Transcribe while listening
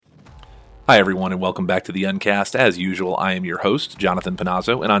Hi, everyone, and welcome back to the Uncast. As usual, I am your host, Jonathan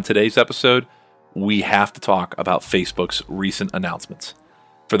Panazzo, and on today's episode, we have to talk about Facebook's recent announcements.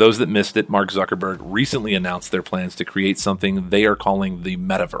 For those that missed it, Mark Zuckerberg recently announced their plans to create something they are calling the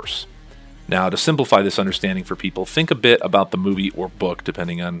Metaverse. Now, to simplify this understanding for people, think a bit about the movie or book,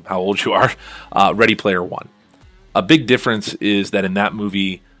 depending on how old you are, Ready Player One. A big difference is that in that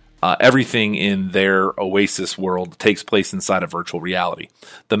movie, everything in their Oasis world takes place inside of virtual reality.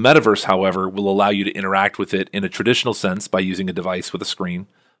 The metaverse, however, will allow you to interact with it in a traditional sense by using a device with a screen,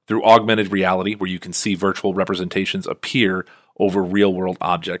 through augmented reality, where you can see virtual representations appear over real-world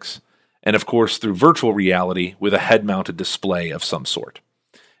objects, and of course through virtual reality with a head-mounted display of some sort.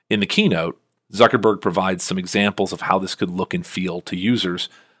 In the keynote, Zuckerberg provides some examples of how this could look and feel to users,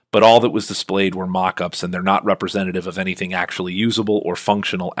 but all that was displayed were mock-ups, and they're not representative of anything actually usable or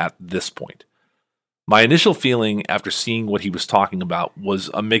functional at this point. My initial feeling after seeing what he was talking about was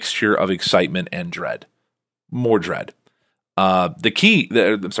a mixture of excitement and dread. More dread. The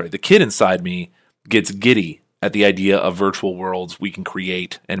kid inside me gets giddy at the idea of virtual worlds we can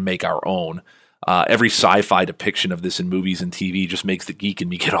create and make our own. Every sci-fi depiction of this in movies and TV just makes the geek in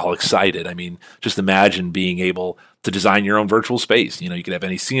me get all excited. I mean, just imagine being able to design your own virtual space. You could have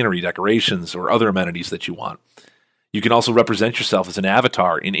any scenery, decorations, or other amenities that you want. You can also represent yourself as an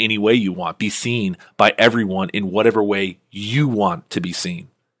avatar in any way you want, be seen by everyone in whatever way you want to be seen.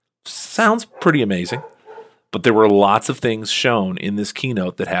 Sounds pretty amazing, but there were lots of things shown in this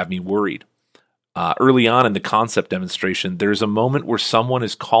keynote that have me worried. Early on in the concept demonstration, there's a moment where someone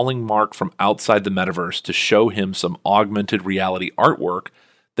is calling Mark from outside the metaverse to show him some augmented reality artwork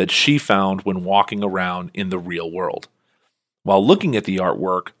that she found when walking around in the real world. While looking at the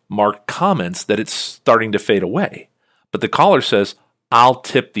artwork, Mark comments that it's starting to fade away, but the caller says, "I'll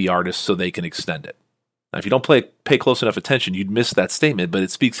tip the artist so they can extend it." Now, if you don't pay close enough attention, you'd miss that statement, but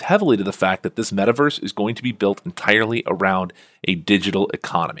it speaks heavily to the fact that this metaverse is going to be built entirely around a digital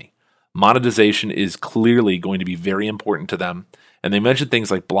economy. Monetization is clearly going to be very important to them, and they mentioned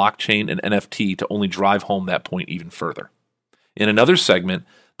things like blockchain and NFT to only drive home that point even further. In another segment,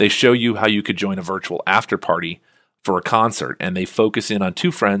 they show you how you could join a virtual after party for a concert, and they focus in on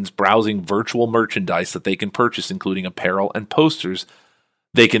two friends browsing virtual merchandise that they can purchase, including apparel and posters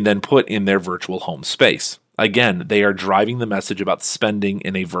they can then put in their virtual home space. Again, they are driving the message about spending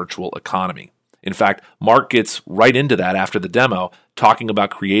in a virtual economy. In fact, Mark gets right into that after the demo, talking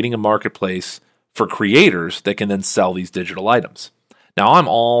about creating a marketplace for creators that can then sell these digital items. Now, I'm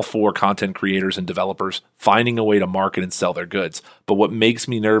all for content creators and developers finding a way to market and sell their goods, but what makes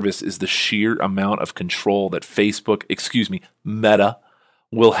me nervous is the sheer amount of control that Meta,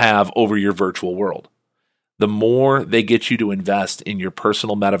 will have over your virtual world. The more they get you to invest in your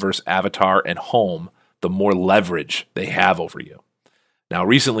personal metaverse avatar and home, the more leverage they have over you. Now,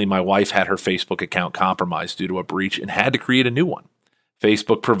 recently, my wife had her Facebook account compromised due to a breach and had to create a new one.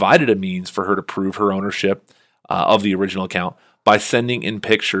 Facebook provided a means for her to prove her ownership of the original account by sending in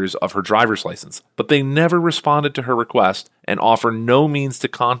pictures of her driver's license, but they never responded to her request and offer no means to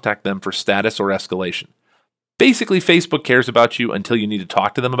contact them for status or escalation. Basically, Facebook cares about you until you need to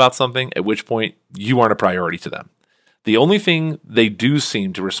talk to them about something, at which point you aren't a priority to them. The only thing they do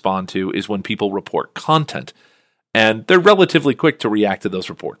seem to respond to is when people report content, and they're relatively quick to react to those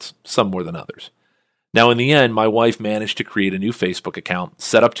reports, some more than others. Now, in the end, my wife managed to create a new Facebook account,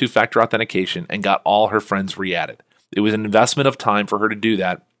 set up two-factor authentication, and got all her friends re-added. It was an investment of time for her to do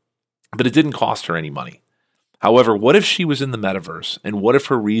that, but it didn't cost her any money. However, what if she was in the metaverse, and what if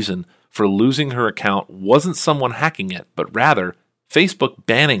her reason for losing her account wasn't someone hacking it, but rather Facebook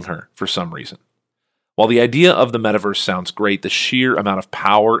banning her for some reason? While the idea of the metaverse sounds great, the sheer amount of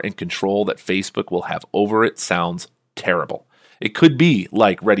power and control that Facebook will have over it sounds terrible. It could be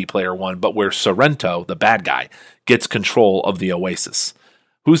like Ready Player One, but where Sorrento, the bad guy, gets control of the Oasis.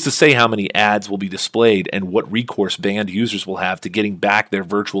 Who's to say how many ads will be displayed and what recourse banned users will have to getting back their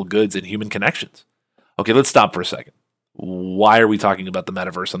virtual goods and human connections? Okay, let's stop for a second. Why are we talking about the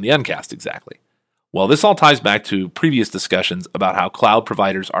metaverse on the Uncast exactly? Well, this all ties back to previous discussions about how cloud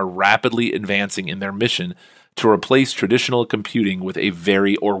providers are rapidly advancing in their mission to replace traditional computing with a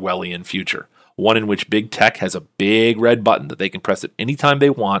very Orwellian future, one in which big tech has a big red button that they can press at any time they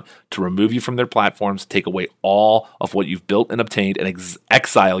want to remove you from their platforms, take away all of what you've built and obtained, and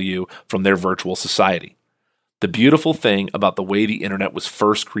exile you from their virtual society. The beautiful thing about the way the internet was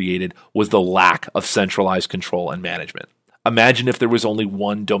first created was the lack of centralized control and management. Imagine if there was only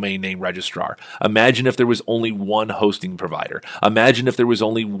one domain name registrar. Imagine if there was only one hosting provider. Imagine if there was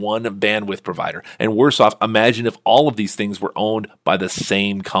only one bandwidth provider. And worse off, imagine if all of these things were owned by the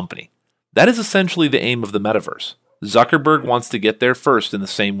same company. That is essentially the aim of the metaverse. Zuckerberg wants to get there first in the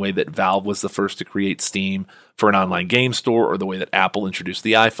same way that Valve was the first to create Steam for an online game store, or the way that Apple introduced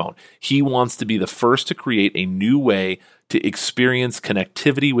the iPhone. He wants to be the first to create a new way to experience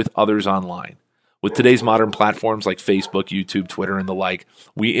connectivity with others online. With today's modern platforms like Facebook, YouTube, Twitter, and the like,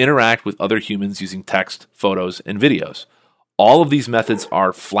 we interact with other humans using text, photos, and videos. All of these methods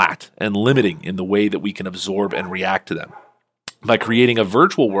are flat and limiting in the way that we can absorb and react to them. By creating a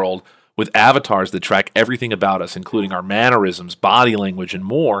virtual world with avatars that track everything about us, including our mannerisms, body language, and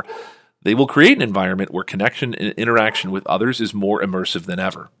more, they will create an environment where connection and interaction with others is more immersive than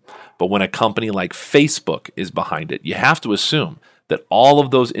ever. But when a company like Facebook is behind it, you have to assume that all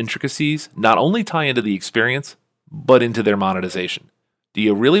of those intricacies not only tie into the experience, but into their monetization. Do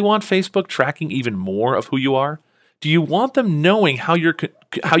you really want Facebook tracking even more of who you are? Do you want them knowing how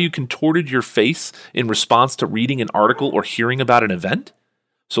you contorted your face in response to reading an article or hearing about an event?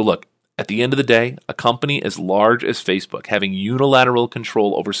 So look, at the end of the day, a company as large as Facebook having unilateral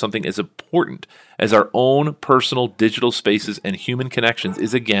control over something as important as our own personal digital spaces and human connections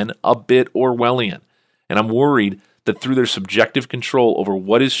is again a bit Orwellian. And I'm worried that through their subjective control over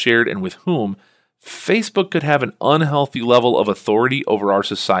what is shared and with whom, Facebook could have an unhealthy level of authority over our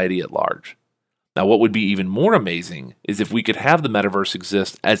society at large. Now, what would be even more amazing is if we could have the metaverse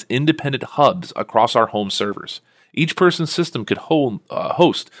exist as independent hubs across our home servers. Each person's system could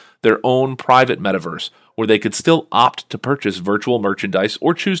host their own private metaverse, where they could still opt to purchase virtual merchandise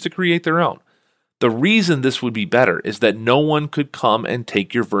or choose to create their own. The reason this would be better is that no one could come and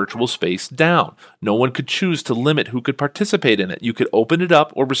take your virtual space down. No one could choose to limit who could participate in it. You could open it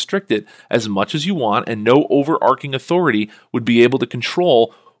up or restrict it as much as you want, and no overarching authority would be able to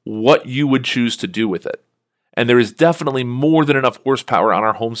control what you would choose to do with it. And there is definitely more than enough horsepower on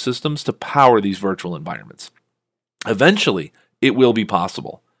our home systems to power these virtual environments. Eventually, it will be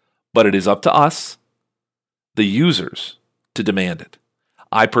possible, but it is up to us, the users, to demand it.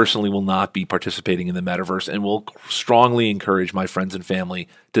 I personally will not be participating in the metaverse and will strongly encourage my friends and family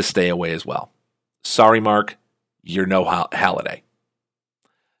to stay away as well. Sorry, Mark, you're no Halliday.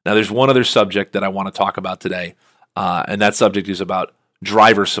 Now, there's one other subject that I want to talk about today, and that subject is about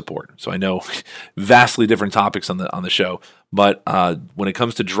driver support. So I know vastly different topics on the show, but when it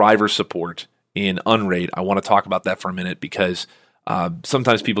comes to driver support in Unraid, I want to talk about that for a minute because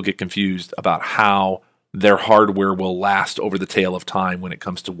sometimes people get confused about how their hardware will last over the tail of time when it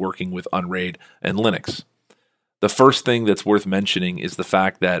comes to working with Unraid and Linux. The first thing that's worth mentioning is the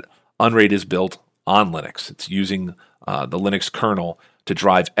fact that Unraid is built on Linux. It's using the Linux kernel to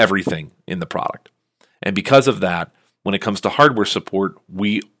drive everything in the product. And because of that, when it comes to hardware support,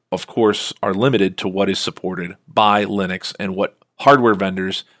 we, of course, are limited to what is supported by Linux and what hardware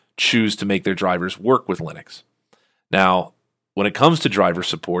vendors choose to make their drivers work with Linux. Now, when it comes to driver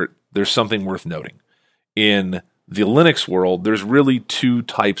support, there's something worth noting. In the Linux world, there's really two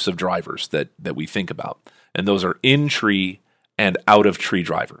types of drivers that we think about, and those are in-tree and out-of-tree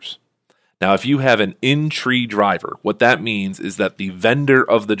drivers. Now, if you have an in-tree driver, what that means is that the vendor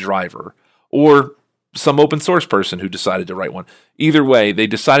of the driver, or some open source person who decided to write one, either way, they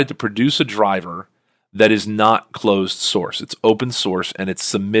decided to produce a driver that is not closed source. It's open source, and it's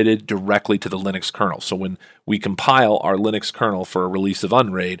submitted directly to the Linux kernel. So when we compile our Linux kernel for a release of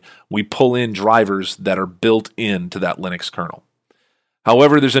Unraid, we pull in drivers that are built into that Linux kernel.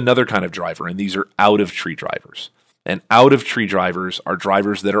 However, there's another kind of driver, and these are out-of-tree drivers. And out-of-tree drivers are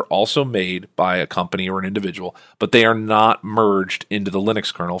drivers that are also made by a company or an individual, but they are not merged into the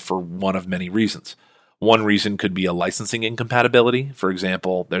Linux kernel for one of many reasons. One reason could be a licensing incompatibility. For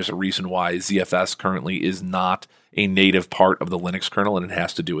example, there's a reason why ZFS currently is not a native part of the Linux kernel, and it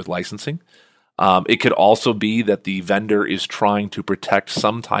has to do with licensing. It could also be that the vendor is trying to protect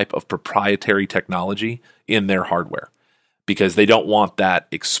some type of proprietary technology in their hardware because they don't want that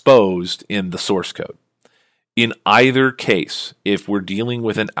exposed in the source code. In either case, if we're dealing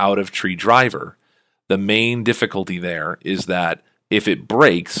with an out-of-tree driver, the main difficulty there is that if it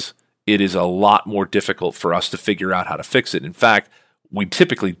breaks, it is a lot more difficult for us to figure out how to fix it. In fact, we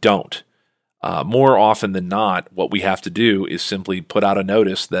typically don't. More often than not, what we have to do is simply put out a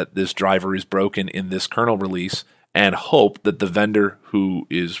notice that this driver is broken in this kernel release and hope that the vendor who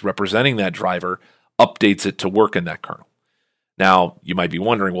is representing that driver updates it to work in that kernel. Now, you might be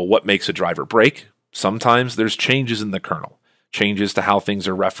wondering, well, what makes a driver break? Sometimes there's changes in the kernel, changes to how things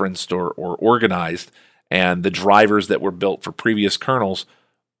are referenced or organized, and the drivers that were built for previous kernels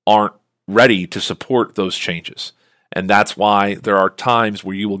aren't ready to support those changes. And that's why there are times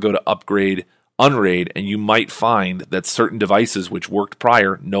where you will go to upgrade Unraid and you might find that certain devices which worked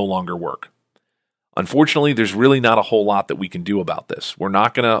prior no longer work. Unfortunately, there's really not a whole lot that we can do about this. We're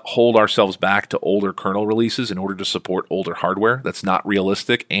not going to hold ourselves back to older kernel releases in order to support older hardware. That's not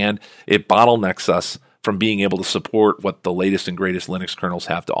realistic, and it bottlenecks us from being able to support what the latest and greatest Linux kernels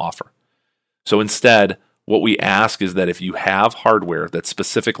have to offer. So instead, what we ask is that if you have hardware that's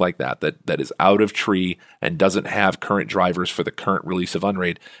specific like that is out of tree and doesn't have current drivers for the current release of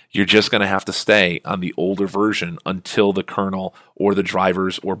Unraid, you're just going to have to stay on the older version until the kernel or the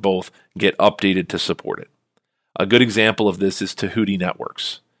drivers or both get updated to support it. A good example of this is Tahuti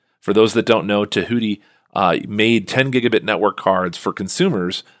Networks. For those that don't know, Tahuti made 10 gigabit network cards for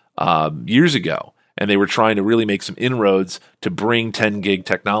consumers years ago, and they were trying to really make some inroads to bring 10 gig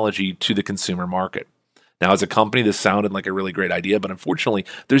technology to the consumer market. Now, as a company, this sounded like a really great idea, but unfortunately,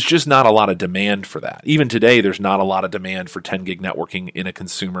 there's just not a lot of demand for that. Even today, there's not a lot of demand for 10 gig networking in a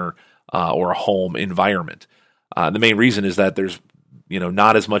consumer or a home environment. The main reason is that there's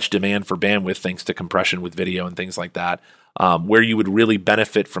not as much demand for bandwidth thanks to compression with video and things like that. Where you would really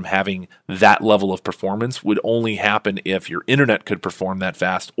benefit from having that level of performance would only happen if your internet could perform that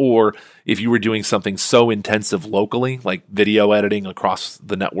fast, or if you were doing something so intensive locally, like video editing across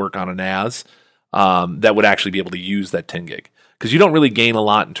the network on a NAS, that would actually be able to use that 10 gig. Because you don't really gain a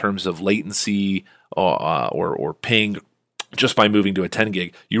lot in terms of latency or ping just by moving to a 10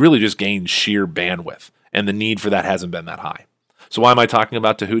 gig. You really just gain sheer bandwidth, and the need for that hasn't been that high. So why am I talking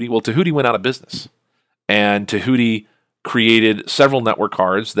about Tahuti? Well, Tahuti went out of business, and Tahuti created several network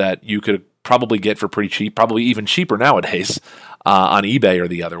cards that you could probably get for pretty cheap, probably even cheaper nowadays on eBay or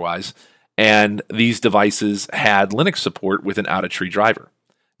the otherwise. And these devices had Linux support with an out-of-tree driver.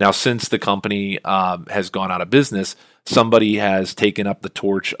 Now, since the company has gone out of business, somebody has taken up the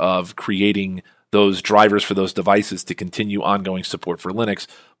torch of creating those drivers for those devices to continue ongoing support for Linux.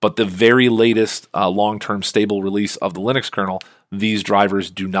 But the very latest long-term stable release of the Linux kernel, these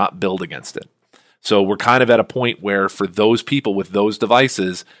drivers do not build against it. So we're kind of at a point where for those people with those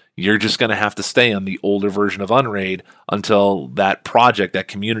devices, you're just going to have to stay on the older version of Unraid until that project, that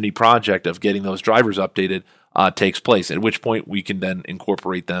community project of getting those drivers updated takes place, at which point we can then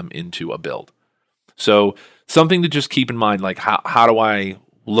incorporate them into a build. So something to just keep in mind, like how do I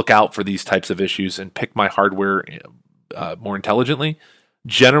look out for these types of issues and pick my hardware more intelligently?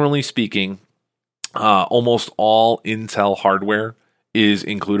 Generally speaking, almost all Intel hardware is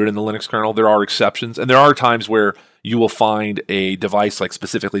included in the Linux kernel. There are exceptions, and there are times where you will find a device, like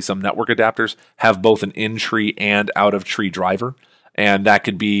specifically some network adapters, have both an in-tree and out-of-tree driver, and that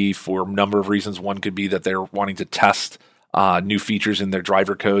could be for a number of reasons. One could be that they're wanting to test new features in their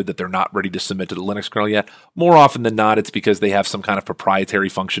driver code that they're not ready to submit to the Linux kernel yet. More often than not, it's because they have some kind of proprietary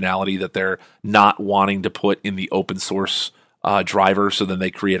functionality that they're not wanting to put in the open source driver, so then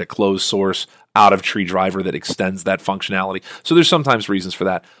they create a closed source out-of-tree driver that extends that functionality. So there's sometimes reasons for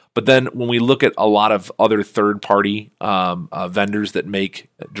that. But then when we look at a lot of other third-party vendors that make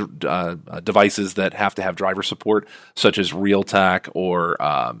devices that have to have driver support, such as Realtek or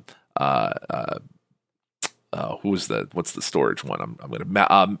what's the storage one? I'm going to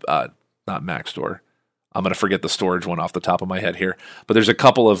not Maxtor. I'm going to forget the storage one off the top of my head here. But there's a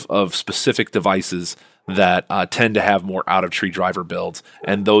couple of specific devices that tend to have more out-of-tree driver builds.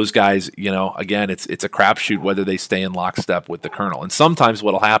 And those guys, again, it's a crapshoot whether they stay in lockstep with the kernel. And sometimes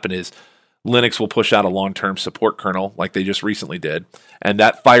what will happen is Linux will push out a long-term support kernel like they just recently did, and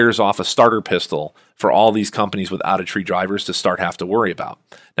that fires off a starter pistol for all these companies with out-of-tree drivers to start have to worry about.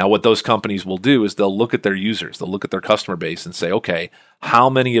 Now, what those companies will do is they'll look at their users, they'll look at their customer base and say, okay,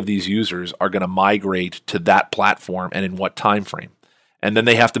 how many of these users are going to migrate to that platform and in what time frame? And then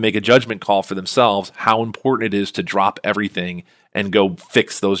they have to make a judgment call for themselves how important it is to drop everything and go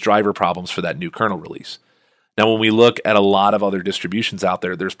fix those driver problems for that new kernel release. Now, when we look at a lot of other distributions out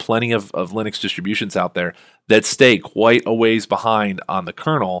there, there's plenty of Linux distributions out there that stay quite a ways behind on the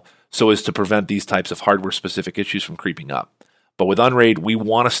kernel so as to prevent these types of hardware-specific issues from creeping up. But with Unraid, we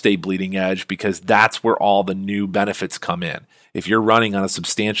want to stay bleeding edge because that's where all the new benefits come in. If you're running on a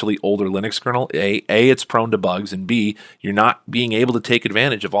substantially older Linux kernel, A, it's prone to bugs, and B, you're not being able to take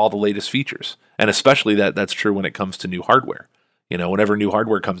advantage of all the latest features. And especially that's true when it comes to new hardware. Whenever new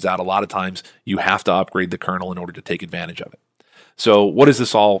hardware comes out, a lot of times you have to upgrade the kernel in order to take advantage of it. So what does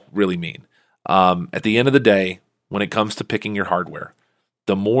this all really mean? At the end of the day, when it comes to picking your hardware,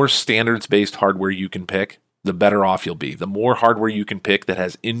 the more standards-based hardware you can pick, the better off you'll be. The more hardware you can pick that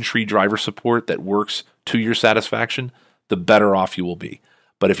has in-tree driver support that works to your satisfaction, the better off you will be.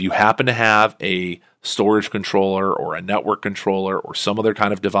 But if you happen to have a storage controller or a network controller or some other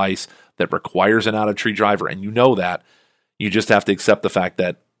kind of device that requires an out-of-tree driver, and you know that, you just have to accept the fact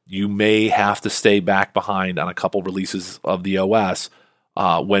that you may have to stay back behind on a couple releases of the OS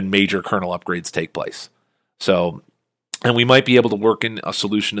when major kernel upgrades take place. So, and we might be able to work in a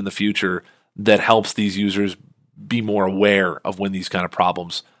solution in the future that helps these users be more aware of when these kind of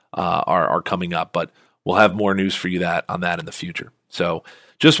problems are coming up. But we'll have more news for you on that in the future. So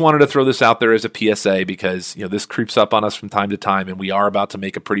just wanted to throw this out there as a PSA because this creeps up on us from time to time, and we are about to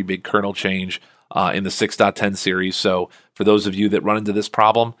make a pretty big kernel change in the 6.10 series. So for those of you that run into this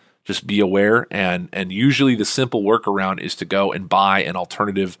problem, just be aware. And usually the simple workaround is to go and buy an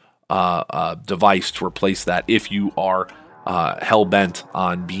alternative device to replace that if you are hell-bent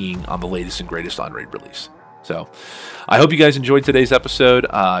on being on the latest and greatest Unraid release. So I hope you guys enjoyed today's episode.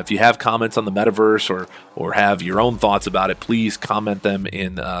 If you have comments on the metaverse or have your own thoughts about it, please comment them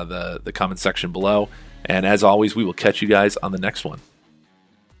in the comment section below. And as always, we will catch you guys on the next one.